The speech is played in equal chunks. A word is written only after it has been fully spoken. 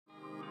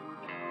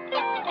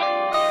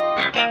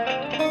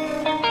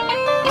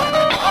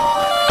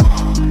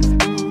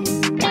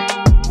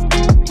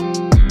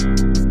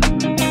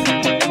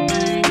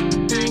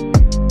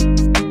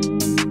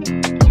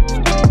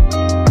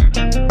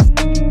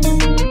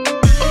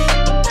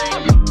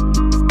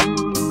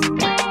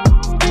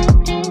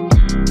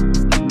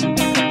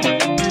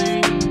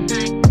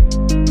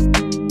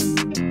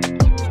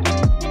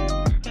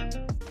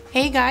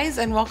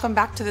and welcome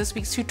back to this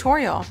week's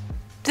tutorial.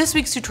 This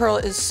week's tutorial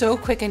is so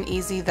quick and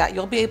easy that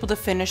you'll be able to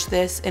finish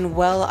this in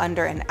well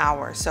under an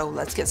hour, so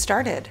let's get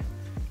started.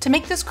 To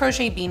make this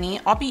crochet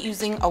beanie, I'll be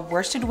using a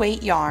worsted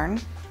weight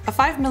yarn, a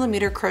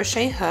 5mm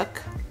crochet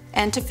hook,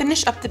 and to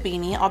finish up the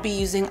beanie, I'll be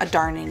using a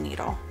darning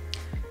needle.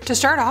 To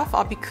start off,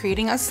 I'll be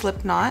creating a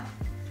slip knot,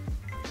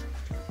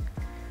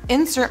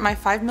 insert my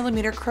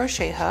 5mm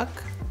crochet hook,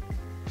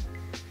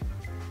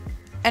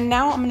 and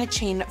now I'm going to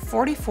chain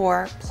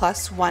 44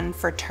 plus 1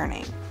 for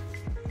turning.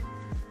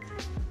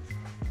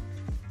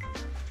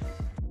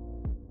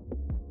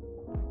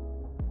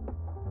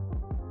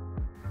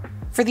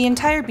 For the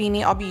entire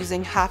beanie, I'll be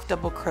using half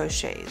double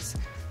crochets.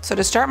 So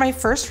to start my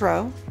first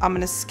row, I'm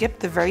going to skip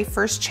the very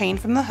first chain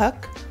from the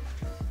hook,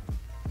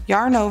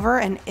 yarn over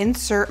and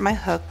insert my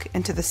hook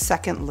into the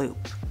second loop.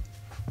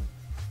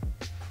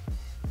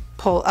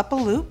 Pull up a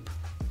loop,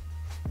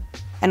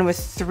 and with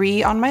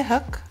 3 on my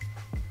hook,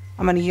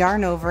 I'm going to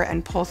yarn over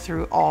and pull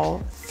through all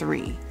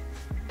 3.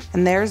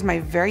 And there's my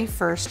very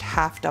first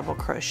half double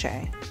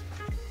crochet.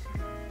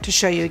 To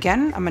show you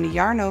again, I'm going to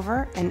yarn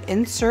over and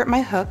insert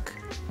my hook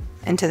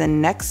into the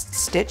next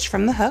stitch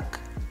from the hook.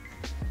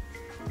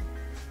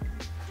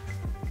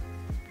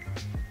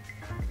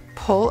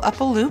 Pull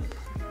up a loop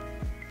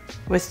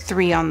with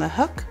 3 on the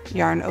hook,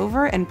 yarn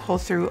over and pull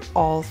through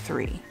all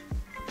 3.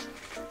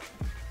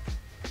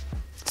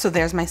 So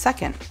there's my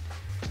second.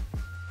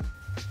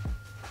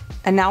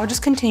 And now I'll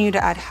just continue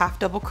to add half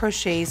double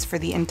crochets for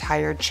the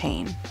entire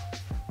chain.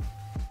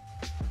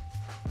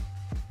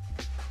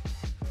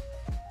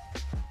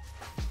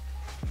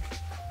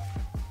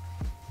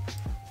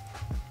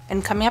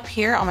 And coming up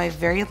here on my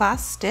very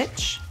last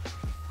stitch,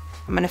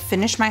 I'm going to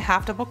finish my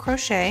half double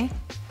crochet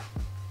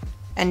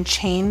and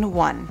chain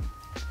 1.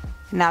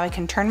 Now I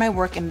can turn my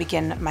work and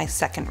begin my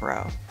second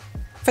row.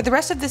 For the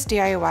rest of this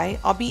DIY,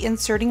 I'll be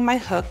inserting my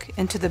hook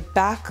into the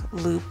back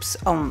loops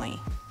only.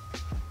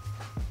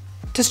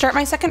 To start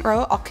my second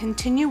row, I'll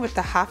continue with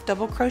the half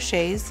double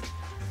crochets,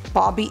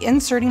 but I'll be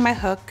inserting my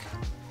hook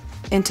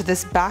into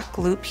this back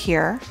loop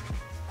here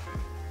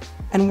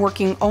and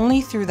working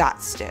only through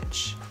that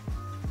stitch.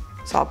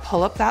 So I'll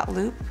pull up that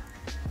loop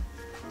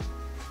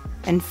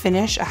and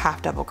finish a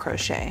half double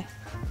crochet.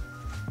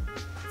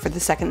 For the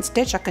second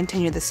stitch, I'll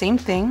continue the same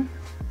thing.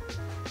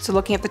 So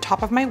looking at the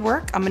top of my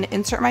work, I'm going to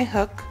insert my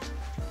hook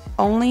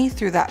only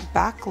through that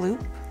back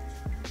loop,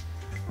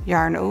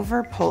 yarn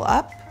over, pull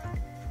up,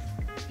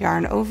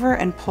 yarn over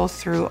and pull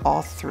through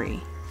all 3.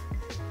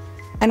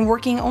 And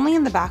working only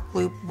in the back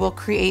loop will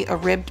create a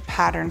ribbed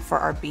pattern for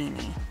our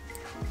beanie.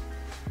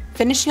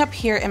 Finishing up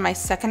here in my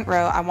second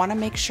row, I want to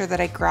make sure that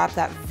I grab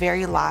that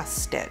very last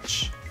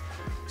stitch.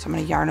 So I'm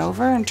going to yarn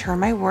over and turn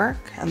my work,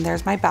 and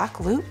there's my back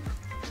loop.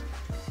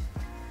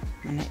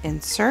 I'm going to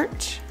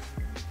insert,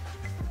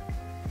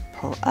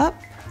 pull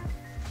up,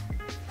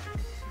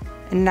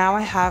 and now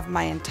I have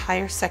my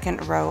entire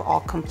second row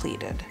all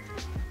completed.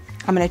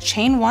 I'm going to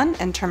chain 1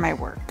 and turn my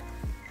work.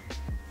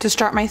 To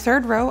start my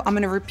third row, I'm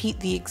going to repeat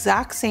the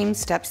exact same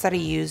steps that I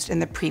used in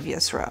the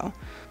previous row.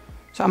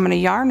 So I'm going to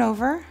yarn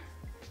over,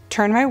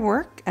 turn my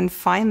work and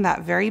find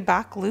that very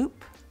back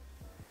loop,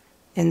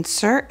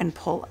 insert and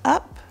pull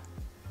up,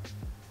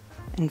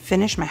 and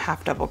finish my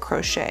half double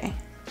crochet.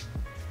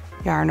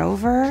 Yarn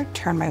over,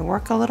 turn my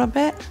work a little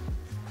bit,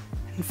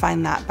 and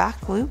find that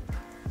back loop,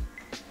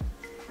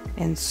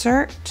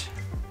 insert,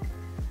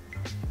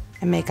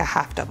 and make a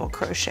half double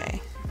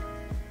crochet.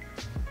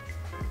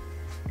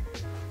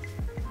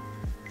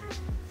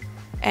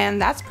 And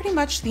that's pretty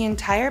much the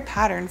entire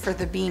pattern for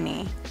the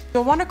beanie.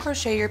 You'll want to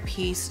crochet your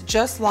piece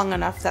just long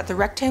enough that the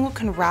rectangle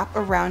can wrap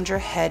around your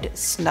head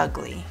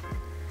snugly.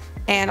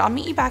 And I'll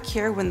meet you back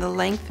here when the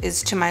length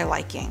is to my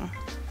liking.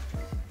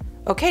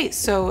 Okay,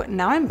 so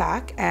now I'm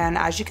back, and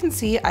as you can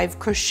see, I've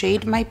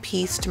crocheted my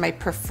piece to my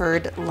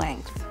preferred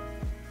length.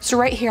 So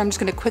right here, I'm just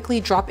going to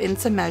quickly drop in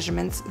some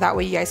measurements, that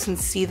way you guys can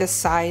see the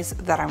size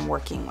that I'm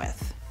working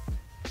with.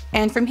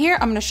 And from here,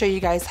 I'm going to show you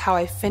guys how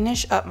I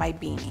finish up my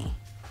beanie.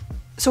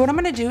 So what I'm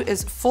going to do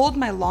is fold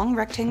my long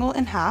rectangle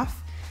in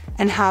half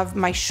and have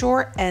my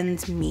short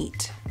ends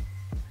meet.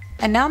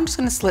 And now I'm just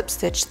going to slip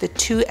stitch the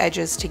 2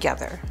 edges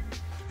together.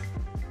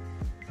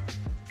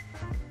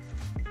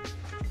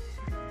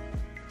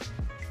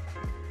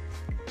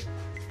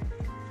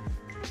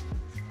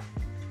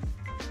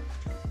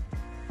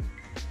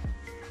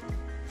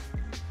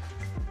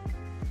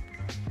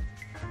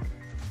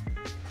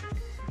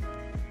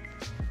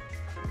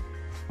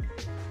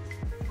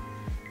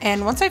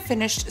 And once I've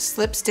finished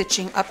slip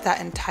stitching up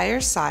that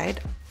entire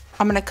side,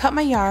 I'm going to cut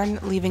my yarn,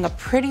 leaving a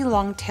pretty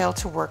long tail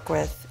to work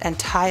with, and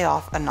tie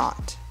off a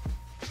knot.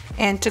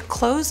 And to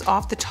close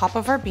off the top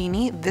of our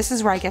beanie, this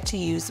is where I get to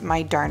use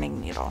my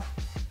darning needle.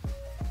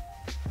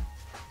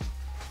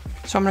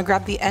 So I'm going to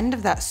grab the end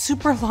of that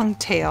super long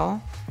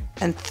tail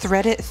and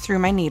thread it through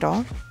my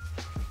needle.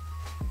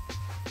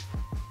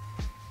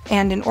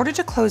 And in order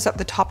to close up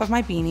the top of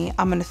my beanie,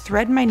 I'm going to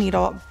thread my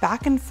needle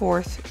back and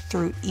forth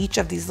through each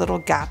of these little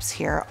gaps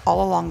here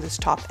all along this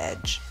top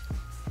edge.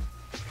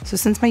 So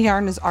since my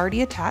yarn is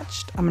already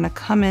attached, I'm going to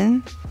come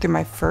in through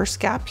my first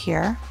gap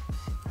here.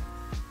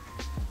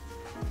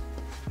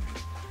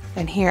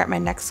 And here at my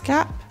next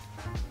gap,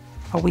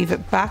 I'll weave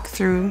it back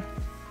through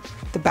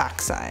the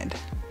back side.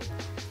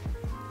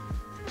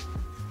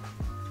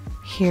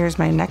 Here's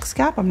my next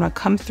gap. I'm going to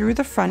come through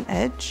the front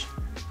edge.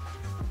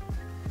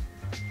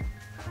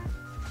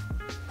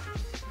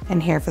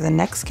 And here for the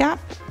next gap,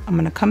 I'm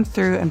going to come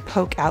through and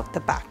poke out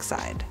the back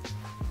side.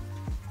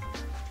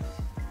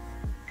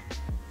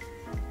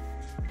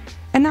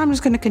 And now I'm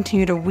just going to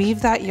continue to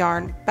weave that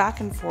yarn back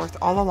and forth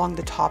all along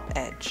the top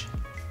edge.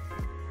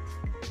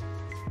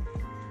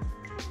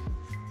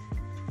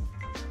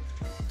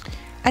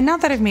 And now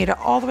that I've made it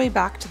all the way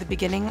back to the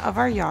beginning of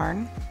our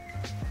yarn,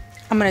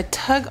 I'm going to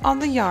tug on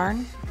the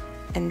yarn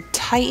and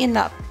tighten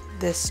up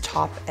this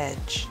top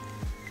edge.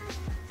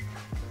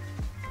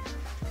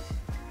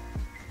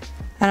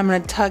 And I'm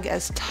going to tug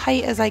as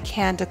tight as I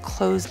can to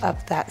close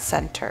up that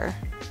center.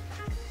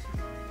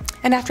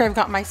 And after I've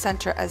got my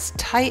center as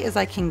tight as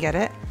I can get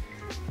it,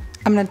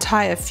 I'm going to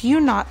tie a few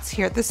knots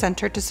here at the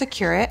center to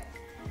secure it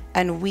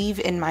and weave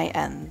in my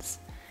ends.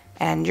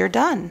 And you're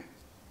done.